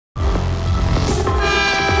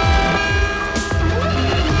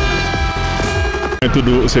tudd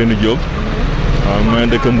Ousseynou Diop waaw maa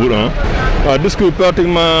ngi dëkk Mbour 1. waaw discours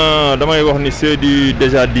pratiquement damay wax ni c'est du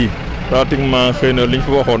déjà dit pratiquement xëy na li ñu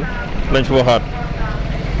fa waxoon lañ fa waxaat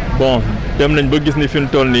bon dem nañ ba gis ni fi mu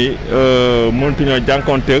toll nii mënatuñoo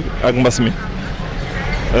jànkoonteeg ak mbas mi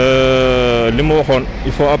li ma waxoon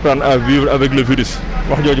il faut apprendre à vivre avec le virus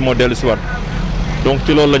wax jooju moo dellu si waat donc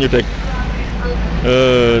ci loolu la ñu teg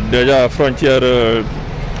déjà frontière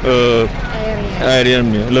aérienne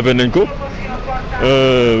bi levé nañ ko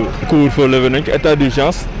couvre-feu levé nañ ko état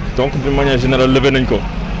d'urgence donc d'une manière générale levé nañ ko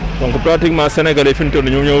donc pratiquement sénégalais fi mu toll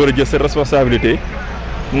nii ñoom ñoo war a jël seen responsabilité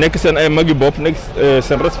nekk seen ay magi bopp nekk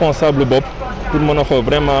seen responsable bopp pour mën a xool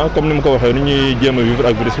vraiment comme ni ma ko waxee ni ñuy jéem a vivre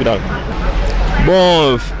ak virus bi daal.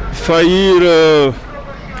 bon faillir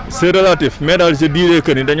c'est relatif mais daal je dirais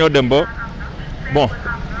que ni dañoo dem ba bon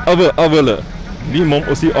aveu la lii moom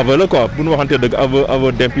aussi aveu la quoi bu ñu waxantee dëgg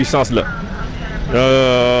aveu d'impuissance la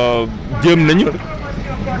jéem nañu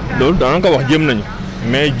loolu daanaka wax jéem nañu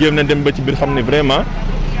mais jéem nañ dem ba ci biir xam ne vraiment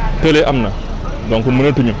tële am na donc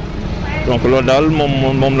mënatuñu donc loolu daal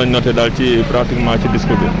moom lañ noté daal ci pratiquement ci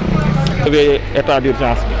discours bi. état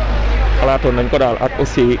d'urgence bi xalaatoon nañ ko daal ak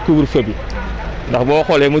aussi couvre-feu bi ndax boo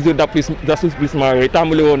xoolee mesure d'assouplissement yooyu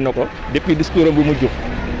tàmbali woon na ko depuis discours am bu mujj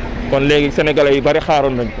kon léegi sénégalais yu bari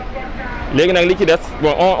xaaroon nañ ko léegi nag li ci des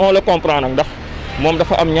bon on le comprend nag ndax moom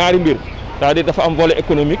dafa am ñaari mbir c'est-à-dire dafa am volet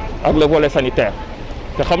économique ak le volet sanitaire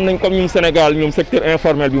te xam nañ comme ñun Sénégal ñoom secteur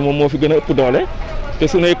informel bi moom moo fi gën a ëpp doole te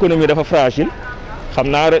suñu économie dafa fragile xam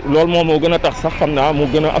naa rek loolu moom moo gën a tax sax xam naa mu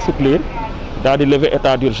gën a assouplir daal di lever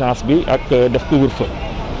état d'urgence bi ak def couvre-feu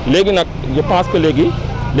léegi nag je pense que léegi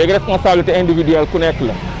responsabilité individuelle ku nekk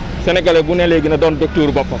la sénégalais bu ne léegi na doon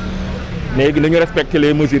docteur boppam léegi nañu respecter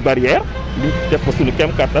les mesures barrières ñu def ko suñu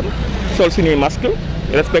kem kattan sol suñuy masque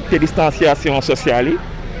respecter distanciation sociale yi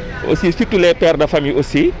aussi surtout les pères de famille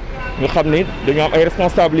aussi ñu xam ni dañoo am ay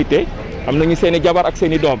responsabilités am nañu seen i jabar ak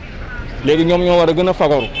seen i doom léegi ñoom ñoo war a gën a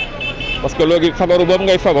fagaru parce que léegi fagaru boobu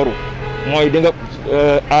ngay fagaru mooy di nga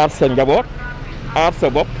aar sa njaboot aar sa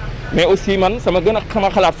bopp mais aussi man sama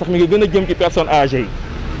xalaat sax mi ngi gën a jëm ci personnes âgées yi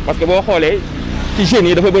parce que boo xoolee ci jeunes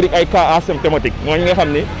yi dafa bëri ay cas asymptomatiques mooy ñi nga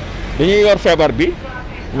xam ni dañuy yor feebar bi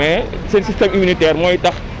mais seen système immunitaire mooy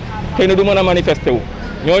tax xëy na du mën a manifester wu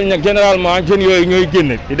ñooñu nag généralement jeunes yooyu ñooy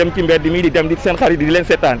génn di dem ci mbedd mi di dem di seen xarit di leen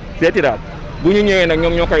seetaan seeti daal bu ñu ñëwee nag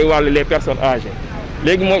ñoom ñoo koy wàllu les personnes âgées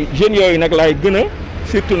léegi mooy jeunes yooyu nag laay gën a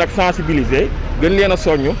surtout nag sensibiliser gën leen a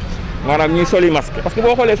soññu maanaam ñuy soli masque parce que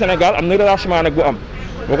boo xoolee Sénégal am na relâchement nag bu am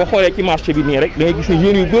boo ko xoolee ci marché bi nii rek da ngay gis ne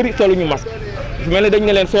jeunes yu bëri soluñu masque su mel ne dañ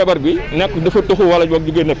ne leen feebar bi nekk dafa toxu wala boog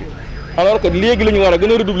jóge na fi alors que léegi la ñu war a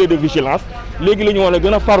gën a redoubler de vigilance léegi la ñu war a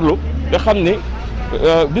gën a farlu te xam ne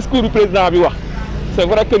discours du président bi wax c'est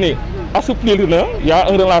vrai que ni assouplir na y a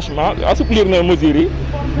un relâchement assouplir na mesures yi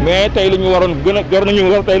mais tey la ñu waroon gën a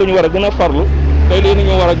tey la ñu war a gën a farlu tey la ñu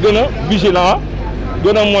war a gën a vigilant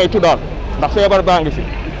gën a moytu daal ndax feebar baa ngi fi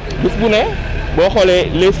bis bu ne boo xoolee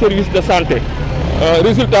les services de santé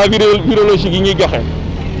résultats virologiques yi ñuy joxe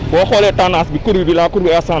boo xoolee tendance bi courbe bi la courbe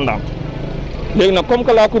est ascendante léegi nag comme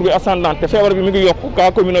que la courbe est ascendante te feebar bi mi ngi yokk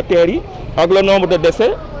cas communautaires yi ak le nombre de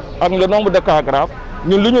décès ak le nombre de cas graves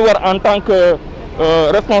ñun li ñu war en tant que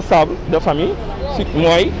responsable de famille si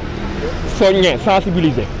mooy soññee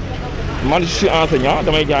sensibiliser man je suis enseignant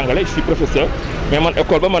damay jàngale je suis professeur mais man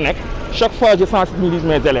école ba ma nekk chaque fois je sensibilise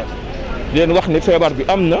mes élèves leen wax ni feebar bi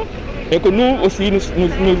am na et que nous aussi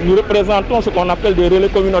nous représentons ce qu'on appelle des relais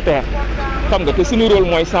communautaires xam nga te suñu rôle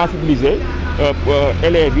mooy sensibiliser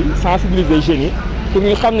élèves yi sensibiliser jeunes yi pour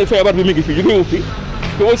ñu xam ne feebar bi mi ngi fi jógewu fi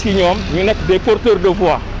te aussi ñoom ñu nekk des porteurs de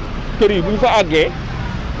voix kër yi bu ñu fa àggee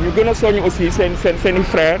ñu gën a soññ aussi seen i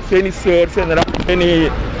frères seen i sœurs seen rak seen i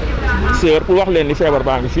sœurs pour wax leen ni feebar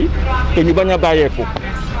baa ngi fi te ñu bañ a bàyyeeku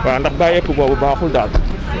waaw ndax bàyyeeku boobu baaxul daal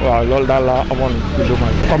waaw loolu daal laa amoon ci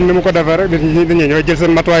comme ni mu ko defee rek nit ñi ñooy jël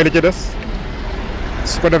seen matuwaay li ci des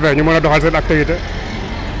su ko defee ñu mën a doxal seen activité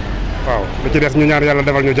waaw li ci des ñu ñaan yàlla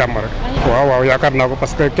defal ñu jàmm rek. waaw yaakaar naa ko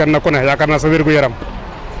parce que kenn ku ne yaakaar naa sa wér gu yaram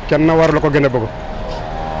kenn war la ko gën a bëgg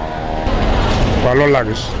waaw loolu laa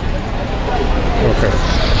gis ok.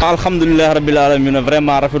 alhamdulilah rabbil alamin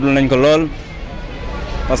vraiment rafetlu nañ ko lool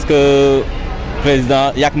parce que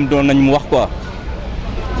président yàq mi doon nañ mu wax quoi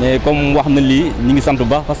mais comme wax na lii ñu ngi sant bu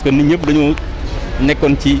baax parce que nit ñëpp dañoo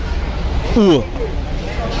nekkoon ci uwa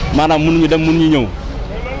maanaam mënuñu dem mënuñu ñëw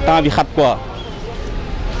temps bi xat quoi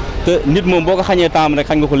te nit moom boo ko xañee temps rek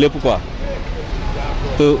xañ nga ko lépp quoi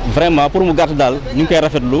te vraiment pour mu gàtt daal ñu ngi koy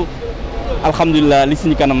rafetlu alhamdulilah li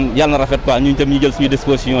suñu kanam yàlla na rafet quoi ñun itam ñu jël suñu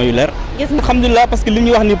disposition yu leer. alhamdulilah parce que li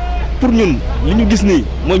ñu wax ni pour ñun li ñu gis nii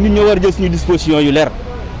mooy ñun ñoo war a jël suñu disposition yu leer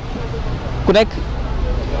ku nekk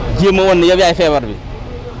jéem a woon ne yow yaay feebar bi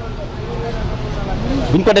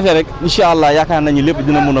buñ ko defee rek incha allah yaakaar nañu lépp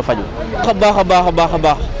dina mën a faju a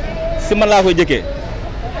baax si man laa koy jëkkee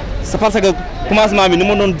c'est parce que commencement bi ni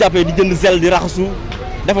ma doon jàppee di jënd gel di raxasu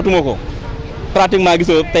defatuma ko pratiquement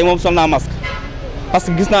gisoo tey moom sol naa masque parce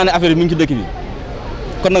que gis naa ne affaire bi mi ngi ci dëkk bi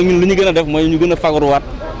kon nag ñun li ñu gën a def mooy ñu gën a fagaruwaat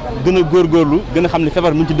gën a góorgóorlu gën a xam ne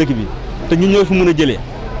feebar mi ngi ci dëkk bi te ñun ñoo fi mën a jëlee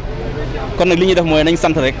kon nag li ñuy def mooy nañ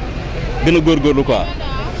sant rek gën a góorgóorlu quoi.